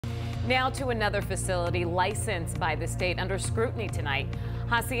Now to another facility licensed by the state under scrutiny tonight.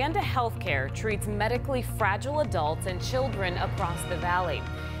 Hacienda Healthcare treats medically fragile adults and children across the valley.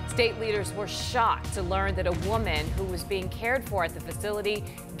 State leaders were shocked to learn that a woman who was being cared for at the facility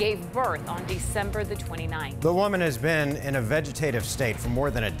gave birth on December the 29th. The woman has been in a vegetative state for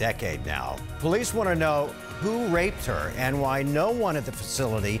more than a decade now. Police want to know who raped her and why no one at the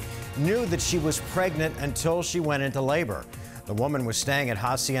facility knew that she was pregnant until she went into labor. The woman was staying at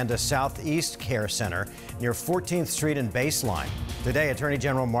Hacienda Southeast Care Center near 14th Street and Baseline. Today, Attorney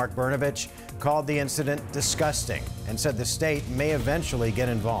General Mark Brnovich called the incident disgusting and said the state may eventually get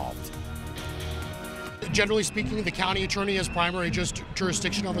involved. Generally speaking, the county attorney has primary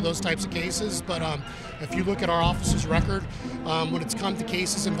jurisdiction over those types of cases. But if you look at our office's record, when it's come to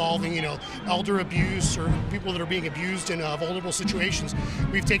cases involving, elder abuse or people that are being abused in vulnerable situations,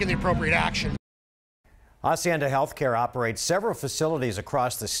 we've taken the appropriate action. Hacienda Healthcare operates several facilities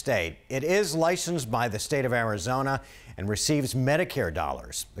across the state. It is licensed by the state of Arizona and receives Medicare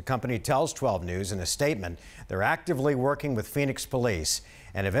dollars. The company tells 12 News in a statement they're actively working with Phoenix police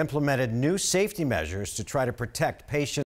and have implemented new safety measures to try to protect patients.